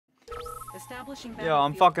Establishing Yeah,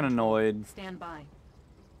 I'm fucking annoyed. Stand by.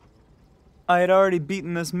 I had already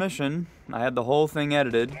beaten this mission. I had the whole thing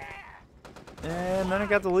edited. And then it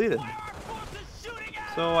got deleted.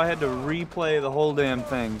 So I had to replay the whole damn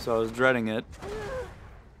thing, so I was dreading it.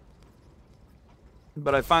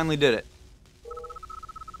 But I finally did it.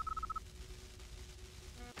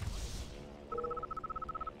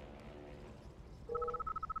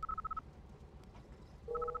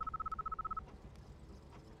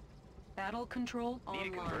 Battle control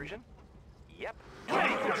online. Conversion? Yep.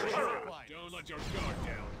 Don't let your guard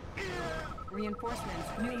down. Reinforcements.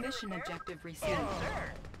 New mission objective received.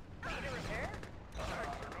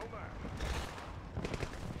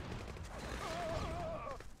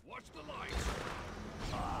 Watch the lights.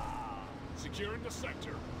 Securing the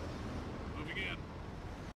sector. Moving in.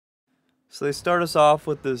 So they start us off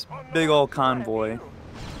with this big old convoy.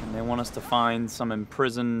 And they want us to find some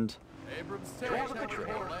imprisoned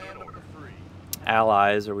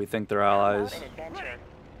allies, or we think they're allies.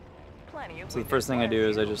 So the first thing I do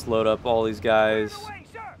is I just load up all these guys.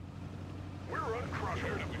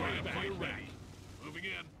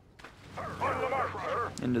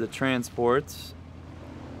 Into the transports.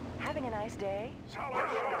 Having a nice day?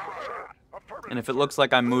 And if it looks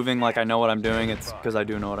like I'm moving like I know what I'm doing, it's because I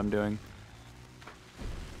do know what I'm doing.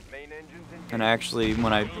 And actually,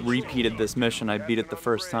 when I repeated this mission, I beat it the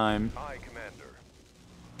first time.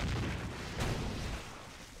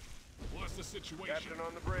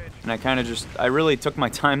 And I kind of just, I really took my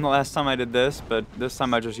time the last time I did this, but this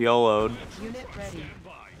time I just YOLO'd. Unit ready.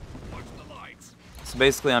 So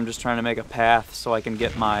basically I'm just trying to make a path so I can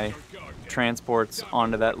get my transports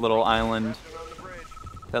onto that little island,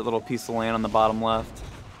 that little piece of land on the bottom left.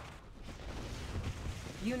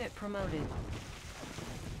 Unit promoted.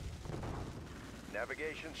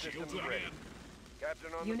 Navigation systems ready.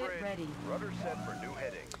 Captain on Unit the bridge. ready. Rudder set for new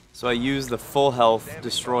heading. So I use the full health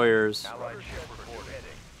destroyers Allied ship reporting.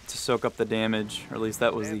 to soak up the damage, or at least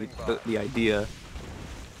that was the idea.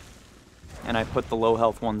 And I put the low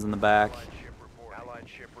health ones in the back. Allied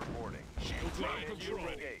ship reporting. Shields up. Control.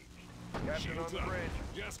 Engaged. Captain on Shields the up. bridge.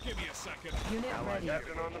 Just give me a second. Unit ready.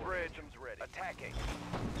 Captain on the bridge. Ready. Attacking.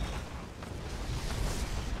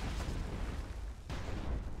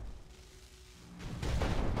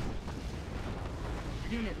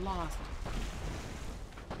 Unit lost.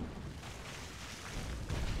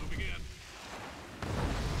 Moving in.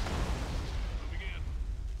 Moving in.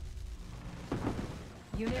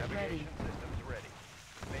 Unit ready. Systems ready.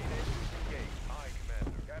 Main engines engaged. Aye,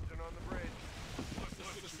 Commander. Captain on the bridge. What's the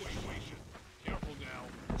situation? Careful now.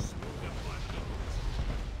 Smooth and flat numbers.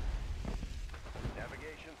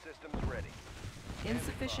 Navigation systems ready.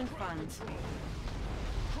 Insufficient funds.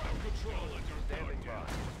 Crowd control at your guard Standing down.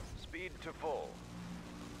 by. Speed to full.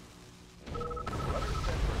 Rudder set for new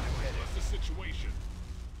heading. What's the situation?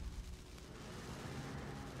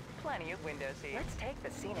 Plenty of window seats. Let's take the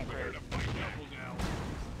scenic Prepare to fight. Careful now.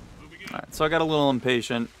 Moving in. Alright, so I got a little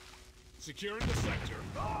impatient, Securing the sector.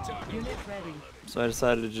 Attack. Unit ready. so I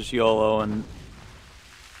decided to just YOLO and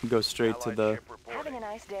go straight to the Having a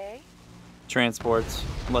nice day? transports,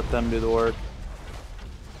 let them do the work.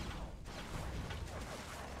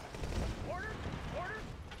 Orders? Orders?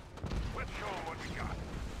 Let's show them what we got.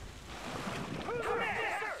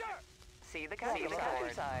 See the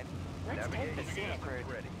countryside. Let's take the scenic route.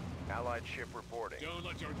 Ready. Allied ship reporting. Don't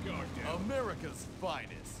let your guard down. America's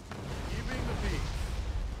finest. Keeping the peace.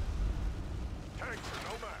 Tanks are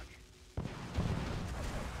no match.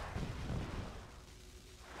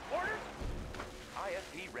 Orders?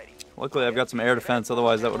 ISP ready. Luckily I've got some air defense,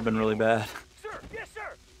 otherwise that would have been really bad. Sir, yes,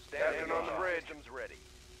 sir. Captain on the bridge. Ready.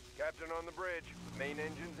 Captain on the bridge. Main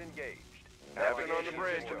engines engaged. Captain on the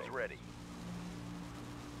bridge. Ready.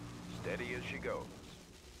 Steady as she goes.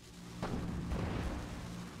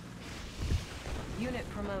 Unit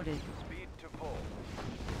promoted. Speed to full.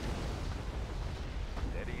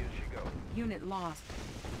 Steady as she goes. Unit lost.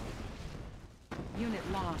 Unit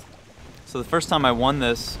lost. So the first time I won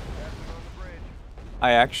this, Captain on the bridge.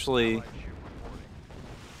 I actually Allied ship reporting.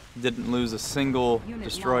 didn't lose a single Unit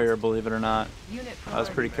destroyer, lost. believe it or not. Unit I was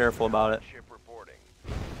promoted. pretty careful about it. Ship reporting.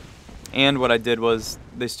 And what I did was,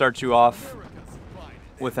 they start you off America's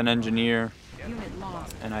finest. with an engineer, Unit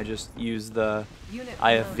lost. and I just used the Unit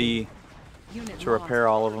IFV Unit to repair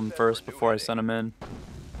all of them first before I sent them in.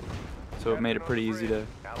 So it made it pretty easy to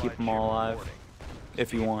keep them all alive,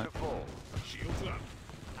 if you want. To full. Shields up.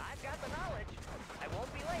 I've got the knowledge. I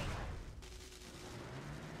won't be late.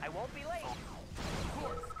 I won't be late. Of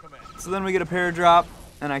course, Commander. So then we get a paradrop,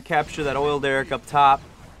 and I capture that oil derrick up top.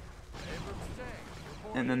 Abrams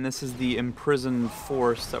tank. And then this is the imprisoned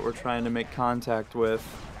force that we're trying to make contact with.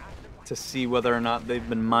 to see whether or not they've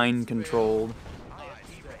been mind controlled.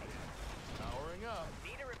 Powering up.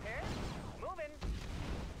 Need a repair? Moving.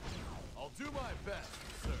 I'll do my best,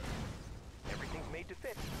 sir. Everything's made to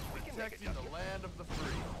fit. We can make Protecting adjustments. the land of the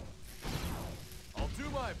free. I'll do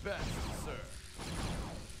my best, sir.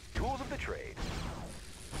 Tools of the trade.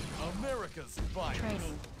 America's finest.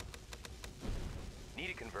 Training. Need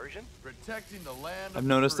a conversion? Protecting the land I've of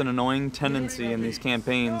noticed the an free. annoying tendency in these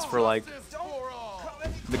campaigns for like Justice for all.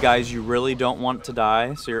 the guys you really don't want to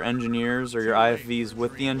die, so your engineers or your IFVs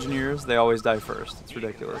with the engineers, they always die first. It's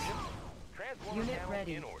ridiculous. Transformer Unit panel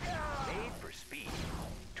ready. in order. Made for speed.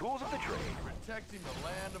 Tools of the trade. Protecting the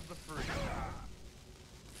land of the free.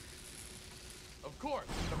 Of course,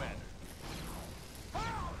 Commander.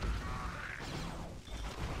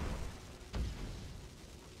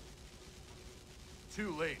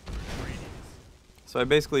 Too late for treaties. So I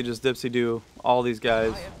basically just dipsy-do all these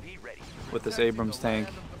guys IFV ready. with this Protecting Abrams the tank.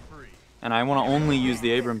 land of the free. And I want to only use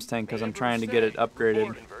the Abrams tank because I'm trying to get it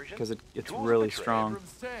upgraded because it's really strong.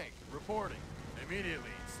 Abrams tank reporting immediately,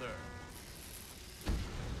 sir.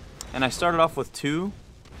 And I started off with 2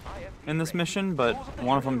 in this mission, but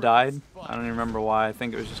one of them died. I don't even remember why. I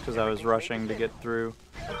think it was just because I was rushing to get through.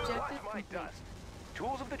 Objective Watch my complete. dust.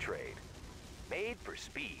 Tools of the trade. Made for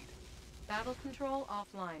speed. Battle control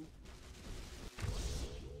offline.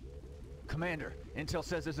 Commander, intel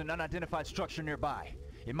says there's an unidentified structure nearby.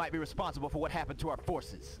 It might be responsible for what happened to our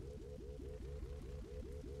forces.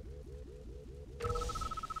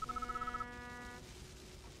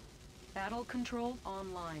 Battle control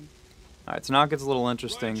online. Alright, so now it gets a little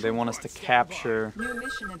interesting. They want us to capture New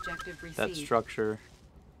mission objective received. that structure.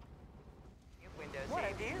 What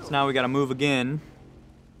I do? So now we gotta move again.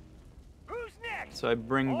 Who's next? So I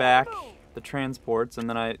bring back the transports, and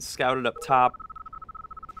then I scouted up top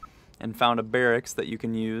and found a barracks that you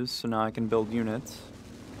can use, so now I can build units,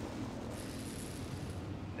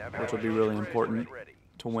 which will be really important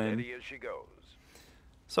to win. Steady as she goes.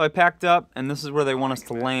 So I packed up, and this is where they want us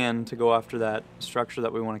to land to go after that structure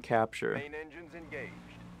that we want to capture. Main engines engaged.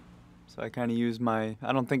 So I kind of use my...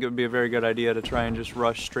 I don't think it would be a very good idea to try and just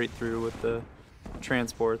rush straight through with the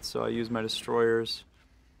transports, so I use my destroyers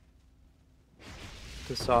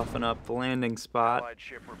to soften up the landing spot. Allied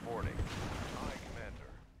ship reporting. Aye, Commander.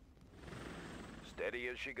 Steady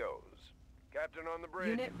as she goes. Captain on the bridge.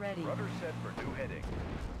 Unit ready. Rudder set for new heading.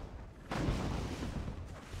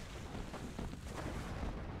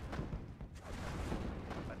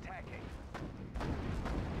 Attacking.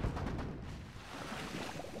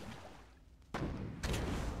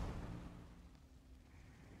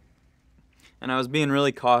 And I was being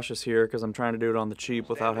really cautious here because I'm trying to do it on the cheap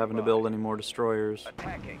without having to build any more destroyers.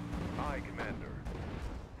 Attacking. Aye, Commander.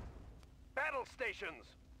 Battle stations!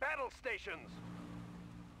 Battle stations!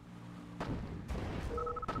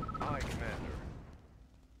 Aye, Commander.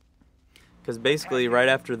 Because basically, right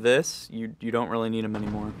after this, you don't really need them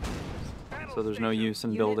anymore. Battle So there's no stations. use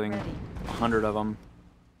in Unit building ready. 100 of them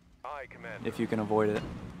Aye, Commander. if you can avoid it.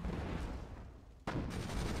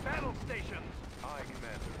 Battle stations! Aye,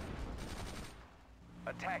 Commander.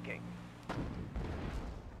 Attacking.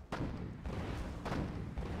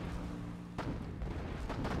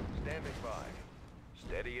 Standing by.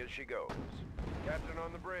 Steady as she goes. Captain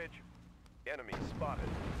on the bridge. Enemy spotted.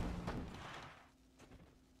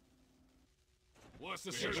 What's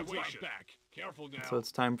the situation? Back. Careful now. So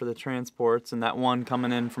it's time for the transports, and that one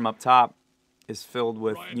coming in from up top is filled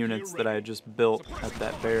with units that I just built at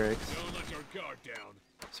that barracks. Don't let your guard down.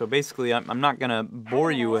 So basically, I'm not gonna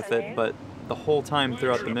bore you with it, but the whole time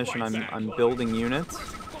throughout the mission, I'm building units,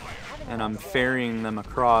 and I'm ferrying them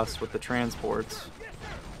across with the transports.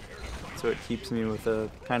 So it keeps me with a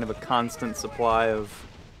kind of a constant supply of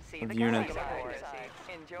units.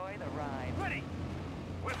 Enjoy the ride.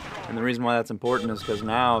 And the reason why that's important is because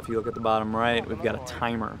now, if you look at the bottom right, we've got a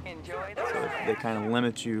timer. Enjoy the So ride. they kind of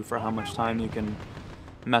limit you for how much time you can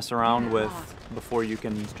mess around with before you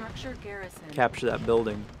can Structure garrison. capture that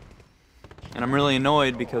building. And I'm really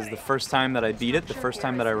annoyed because the first time that I beat it, the first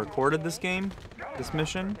time that I recorded this game, this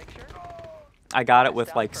mission, I got it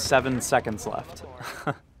with like 7 seconds left.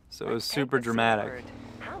 So it was super dramatic.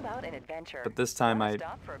 How about an adventure? But this time I,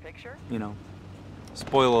 Stop for a picture? you know,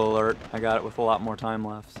 spoiler alert, I got it with a lot more time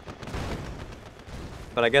left.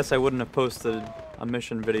 But I guess I wouldn't have posted a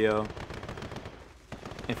mission video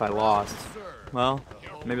if I lost. Well,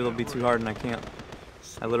 maybe it'll be too hard and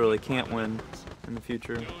I literally can't win in the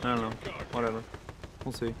future. I don't know, whatever.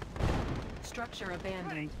 We'll see. Structure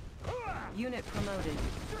abandoned. Unit promoted.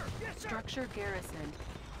 Structure garrisoned.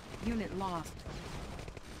 Unit lost.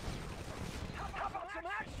 How about some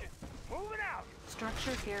action? Moving out!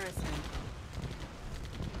 Structure garrisoned.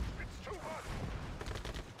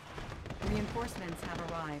 Reinforcements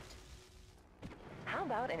have arrived. How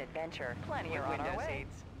about an adventure? Plenty are on our way.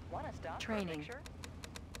 Want to stop for a Training. picture?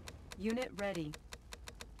 Unit ready.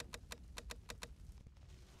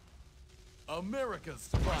 America's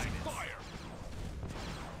finest. Fire!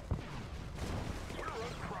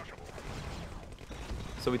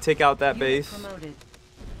 So we take out that Unit base. promoted.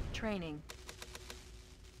 Training.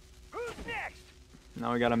 Who's next?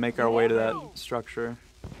 Now we gotta make our way to that structure.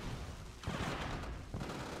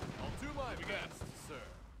 I'll do my best, sir.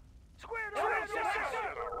 Square to right,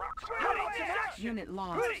 sir. Unit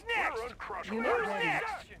lost. Who's next? Unit ready.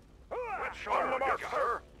 Let's show them up,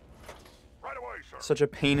 sir. Right away, sir. Such a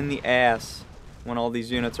pain in the ass when all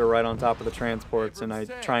these units are right on top of the transports and I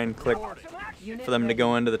try and click Unit for them to ready.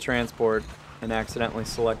 go into the transport and accidentally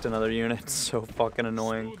select another unit. It's so fucking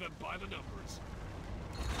annoying. Smooth them by the numbers.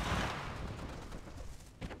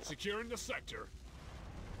 Securing the sector.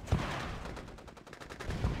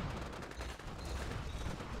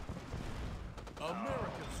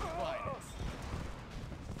 America's finest.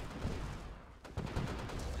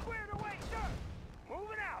 Squared away, sir.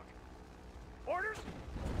 Moving out. Orders?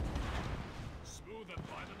 Smooth them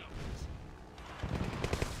by the numbers.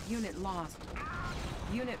 Unit lost.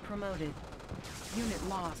 Unit promoted. Unit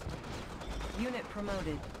lost. Unit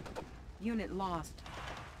promoted. Unit lost.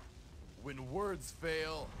 When words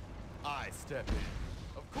fail, I step in.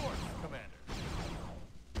 Of course, Commander.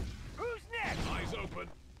 Who's next? Eyes open.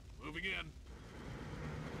 Moving in.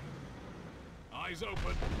 Eyes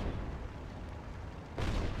open.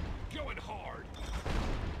 Going hard.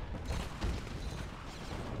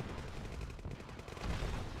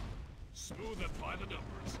 Smooth them by the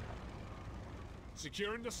numbers.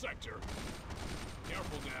 Securing the sector.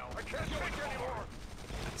 Careful now. I can't take anymore.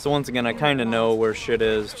 So once again, I kind of know where shit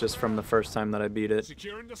is just from the first time that I beat it.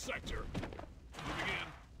 Securing the sector. Moving in.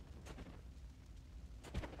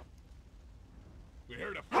 We're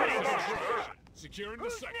here to finish the mission. Securing the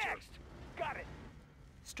Who's sector. next? Got it.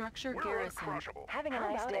 Structure We're garrison. uncrushable. Having a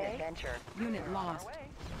nice day. Adventure. Unit lost.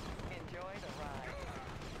 Enjoy the ride.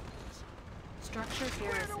 Structure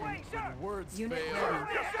Squared away, garrison. sir. When words Unit fail, ready.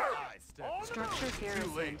 Yes, sir. I step On in. the Structure Too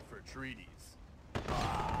garrison. late for treaties.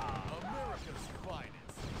 America's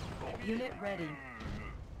finest. Unit ready.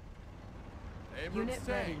 Abrams Unit tank,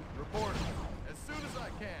 ready. reporting. As soon as I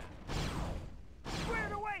can.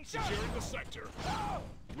 Squared away, sir. Securing the sector.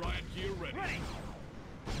 Riot gear ready. Ready.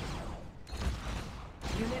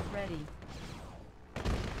 Unit ready.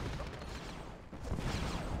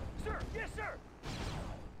 Sir, yes, sir.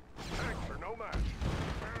 Tanks are no match.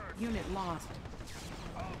 Unit lost.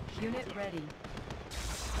 Unit ready.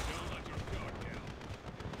 Don't let your guard down.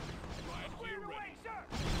 Riot gear Squared away, ready. sir.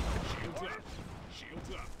 Shields up. Shields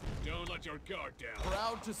up. Don't let your guard down.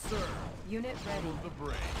 Proud to serve. Unit ready. The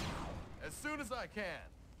brave. As soon as I can.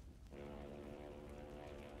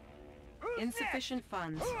 Who's Insufficient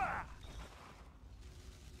funds. next? Hooah!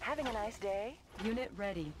 Having a nice day. Unit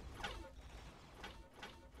ready.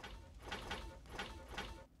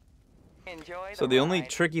 Enjoy So the only ride.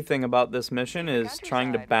 tricky thing about this mission is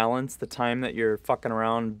trying to balance the time that you're fucking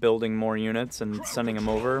around building more units and sending them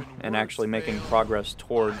over and actually making progress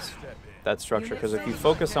towards that structure. Because if you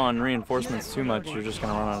focus on reinforcements too much, you're just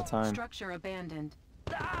gonna run out of time. Structure abandoned.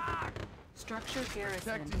 Structure garrison.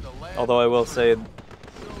 Protecting the land. Although I will say,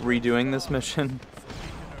 redoing this mission,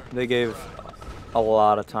 they gave a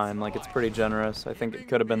lot of time. Like, it's pretty generous. I think it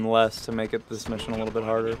could have been less to make it this mission a little bit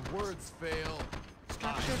harder. When words fail,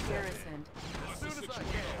 Structure garrisoned. as soon as I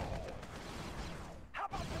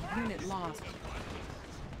can. Unit lost.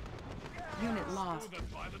 Unit lost. Smooth them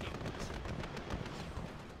by the numbers.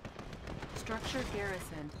 Structure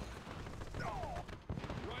garrisoned.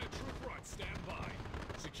 Riot troop right. Stand by.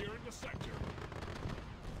 Securing the sector.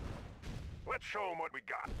 Let's show them what we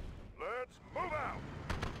got. Let's move out.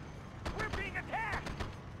 We're being attacked.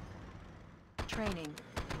 Training.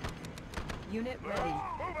 Unit Let's ready.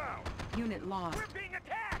 move out. Unit lost. We're being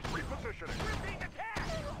attacked. Repositioning. We're being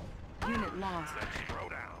attacked. Unit lost. Let's throw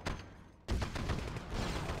down.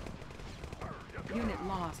 Unit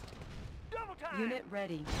lost. Double time. Unit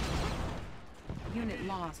ready. Unit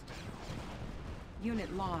lost.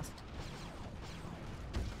 Unit lost.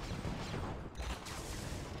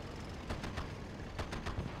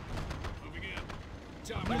 Moving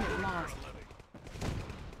in. Time Unit to lost. levy.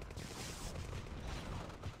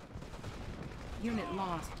 Unit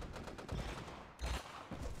lost.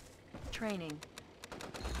 Training.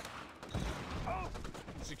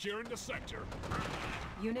 Securing the sector.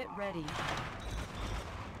 Unit ready.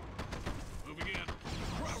 Moving in.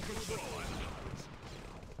 Crowd control by the numbers.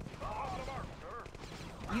 On the mark,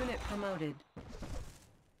 sir. Unit promoted.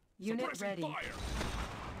 Unit Suppressing ready. Fire.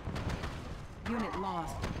 Unit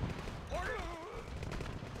lost.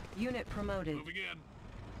 Unit promoted. Moving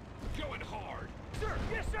in. Going hard.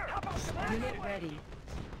 Unit ready.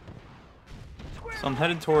 So I'm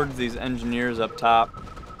headed towards these engineers up top.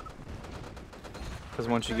 Because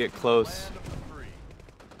once you get close, Land of the free.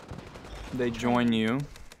 they join you.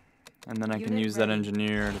 And then I can Unit use that ready.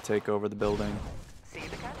 engineer to take over the building. See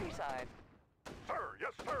the countryside. Sir,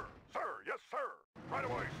 yes, sir. Sir, yes, sir. Right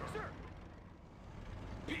away, sir.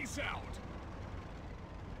 Peace out.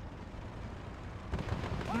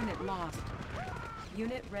 Unit lost.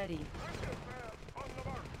 Unit ready. On the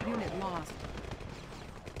mark. Unit lost.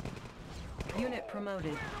 Unit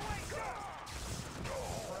promoted.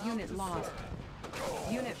 Unit lost.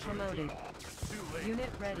 Unit promoted. Too late. Unit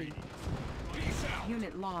ready. Peace out.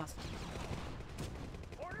 Unit lost.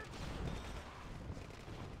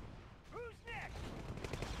 Who's next?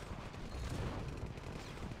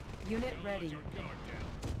 Unit ready. Guard down.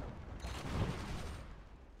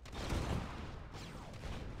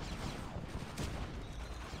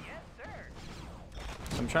 Yes, sir.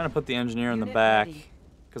 So I'm trying to put the engineer in the Unit back. ready.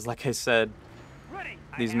 Because like I said, Ready.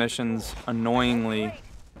 these missions annoyingly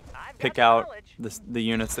pick out the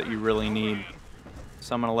units that you really need.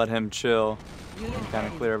 So I'm going to let him chill Unit and kind of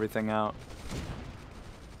ready. clear everything out.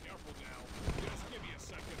 Careful now. Just give me a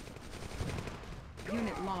second.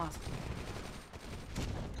 Unit lost.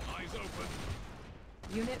 Eyes open.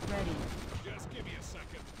 Unit ready. Just give me a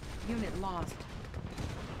second. Unit lost.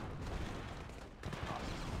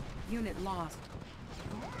 Unit lost.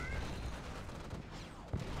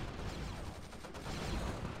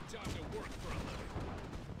 Time to work for a living.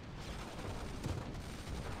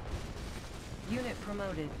 Unit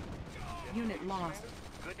promoted. Unit lost.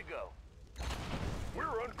 Good to go. We're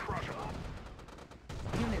uncrushable.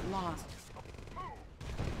 Unit lost.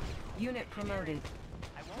 Unit promoted.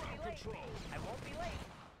 I won't be late. Control. I won't be late.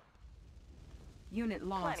 Unit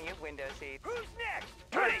lost. Plenty of window seats. Who's next?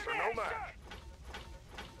 Ready for no match.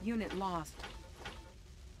 Unit lost.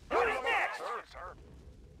 Who's next? Sir, sir.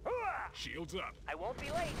 Shields up. I won't be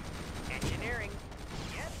late. Engineering.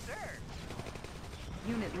 Yes, sir.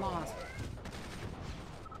 Unit lost.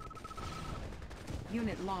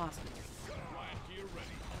 Unit lost. Riot gear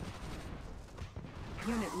ready.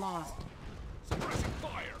 Unit lost. Suppressing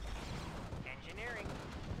fire. Engineering.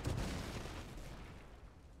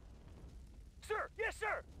 Sir, yes,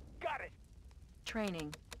 sir. Got it.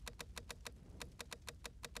 Training.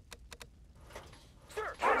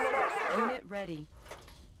 Sir, Unit ready.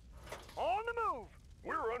 on the move.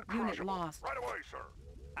 We're uncrushable. Unit lost. Right away, sir.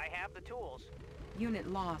 I have the tools. Unit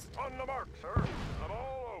lost. On the mark, sir. I'm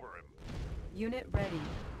all over him. Unit ready.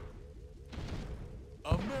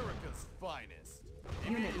 America's finest.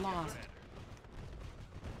 Unit lost.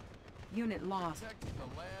 Unit lost. Protecting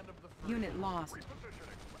the land of the free. Unit lost.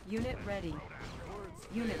 Unit ready. Words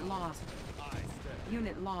Unit fail. lost. I step in.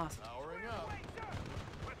 Unit lost. Powering up.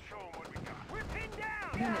 Let's show 'em what we got. We're pinned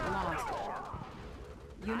down. Unit lost.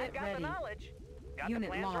 Unit I've got ready. the knowledge. Got Unit the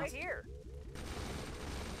plans lost. right here.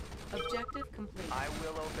 Objective complete. I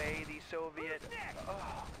will obey the Soviet.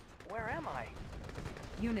 Oh, where am I?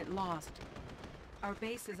 Unit lost. Our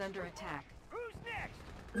base is under attack. Who's next?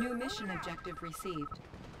 New mission objective received.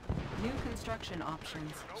 New construction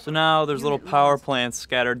options. So now there's little Unit power lost. plants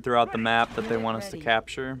scattered throughout the map that they Unit want us to ready.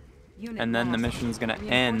 capture. Unit And then the lost. mission's gonna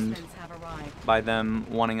end Reinforcements have arrived. by them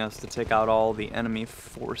wanting us to take out all the enemy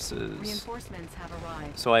forces. Reinforcements have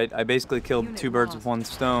arrived. So I basically killed Unit 2 birds lost. with one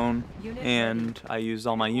stone, Unit and ready. I used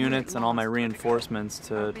all my units and all my lost.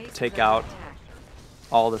 reinforcements Our to base is take under out attack.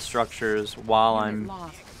 all the structures while Unit I'm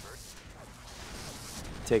lost.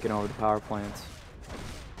 taking over the power plants.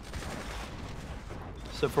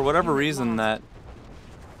 So for whatever Unit reason, lost. that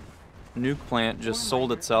nuke plant just Ore sold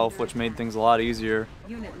miner itself, under which made attack. things a lot easier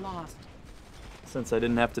Unit lost. since I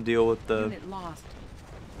didn't have to deal with the Unit lost.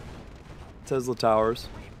 Tesla towers.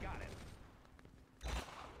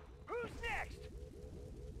 Who's next?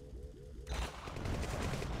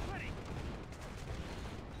 Ready.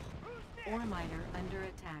 Who's next? Ore miner under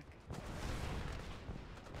attack.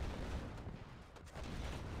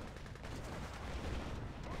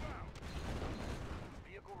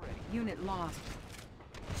 Vehicle ready. Unit lost.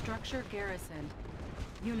 Structure garrisoned.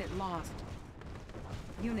 Unit lost.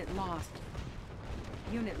 Unit lost.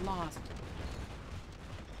 Unit lost.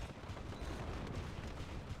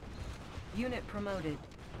 Unit promoted.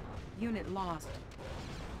 Unit lost.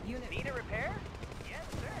 Unit Need a repair? Yes,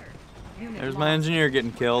 sir. Unit There's lost. my engineer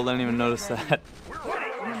getting killed. I didn't even notice that.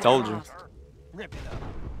 Unit Told you. lost.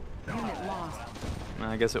 Unit lost.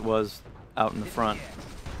 I guess it was out in the front.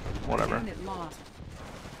 Whatever. Unit lost.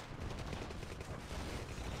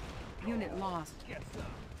 Unit lost.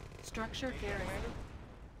 Structure garrison.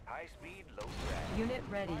 High speed, low drag. Unit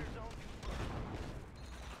ready.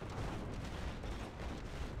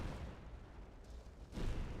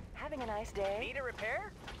 Having a nice day? Need a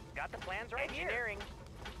repair? Got the plans right Engineering.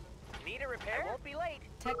 Here. Need a repair? I won't be late.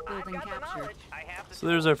 Tech building I've got the captured. knowledge. I have the So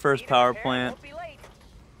there's our first Need a power repair? I plant. won't be late.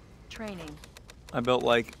 Training. I built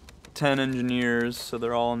like 10 engineers, so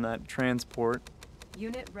they're all in that transport.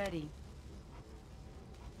 Unit ready.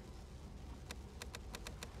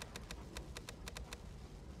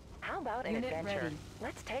 How about an Unit adventure? ready.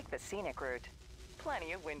 Let's take the scenic route.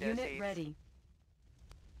 Plenty of window Unit seats. ready.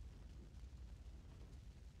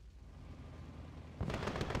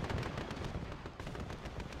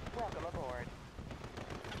 Welcome aboard.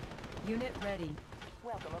 Unit ready.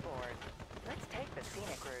 Welcome aboard. Let's take the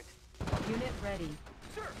scenic route. Unit ready.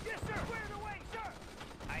 Sir, yes, sir. Clear the way, sir.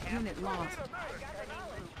 I have Unit the lost. I've got the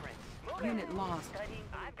knowledge. Blueprints. Unit lost. Studying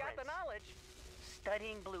I've got the knowledge.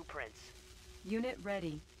 Studying blueprints. Unit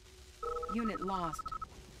ready. Unit lost.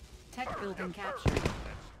 Tech building captured. Let's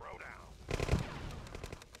throw down.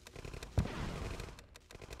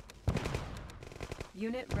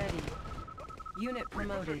 Unit ready. Unit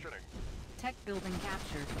promoted. Repositioning. Tech building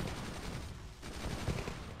captured.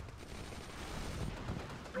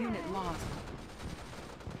 Unit lost.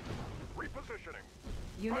 Repositioning.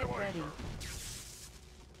 Unit Right away, ready.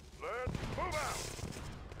 Let's move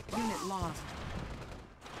out. Unit lost.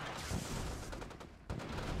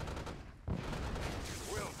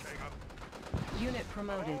 We'll take up Unit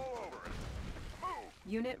promoted. all over it. Move.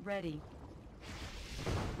 Unit ready.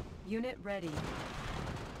 Unit ready.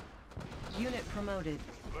 Unit promoted.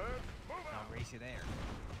 Let's move out. I'll race you there.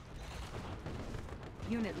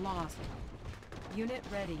 Unit lost. Unit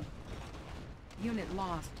ready. Unit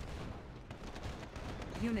lost.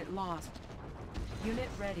 Unit lost. Unit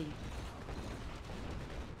ready.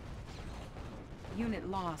 Unit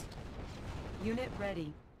lost. Unit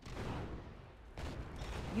ready.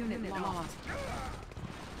 Unit lost.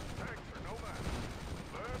 Tanks are no match.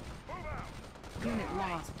 Let's move out. Unit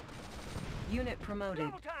lost. Unit promoted.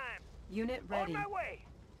 Double time. Unit ready. On my way.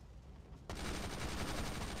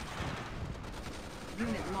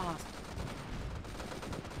 Unit lost.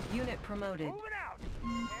 Unit promoted. Moving out.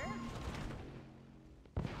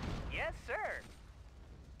 Yes, sir.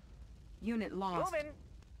 Unit lost. Moving.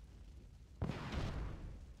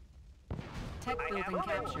 Tech I have building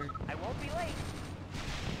moving. captured. I won't be late.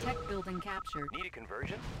 Tech building captured. Need a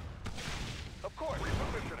conversion? Of course.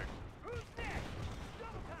 Repositioning. Who's next?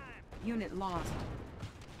 Double time. Unit lost.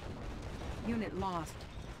 Unit lost.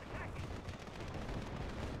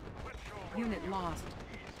 Let's show 'em Unit lost.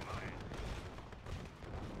 he's mine.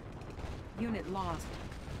 Unit lost.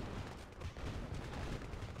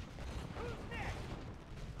 Who's next?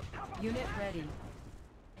 How about Unit that? ready.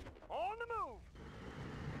 On the move.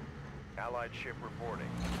 Allied ship reporting.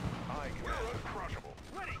 High command. We're uncrushable.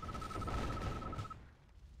 Ready.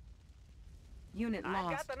 Unit I've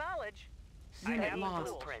lost. got the knowledge. Unit I have lost.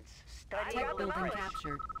 the blueprints. Study Tech the building knowledge.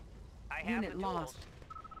 captured. I have Unit the tools. lost.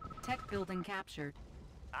 Tech building captured.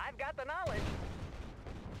 I've got the knowledge.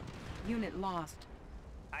 Unit lost.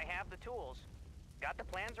 I have the tools. Got the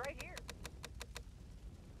plans right here.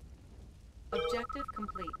 Objective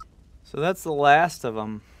complete. So that's the last of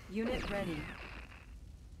them. Unit ready.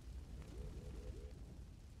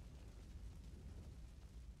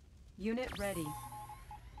 Unit ready.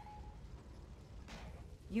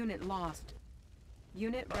 Unit lost.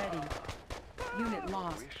 Unit ready. Unit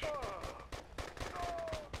lost.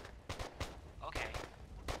 Okay.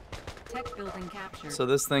 Tech building captured. So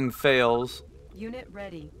this thing fails. Unit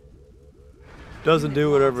ready. Doesn't do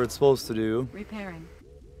whatever it's supposed to do. Repairing.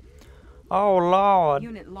 Oh lord.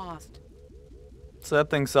 Unit lost. So that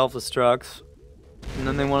thing self-destructs. And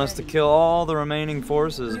then they want us to kill all the remaining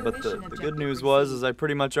forces, but the good news was is I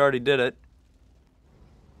pretty much already did it.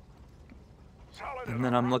 Solid And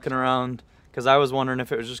then I'm looking around because I was wondering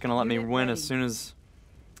if it was just gonna let me Unit win ready. as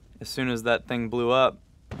soon as that thing blew up.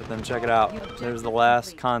 But then check it out. There's the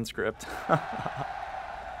last conscript.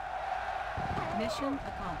 Mission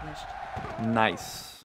accomplished. Nice.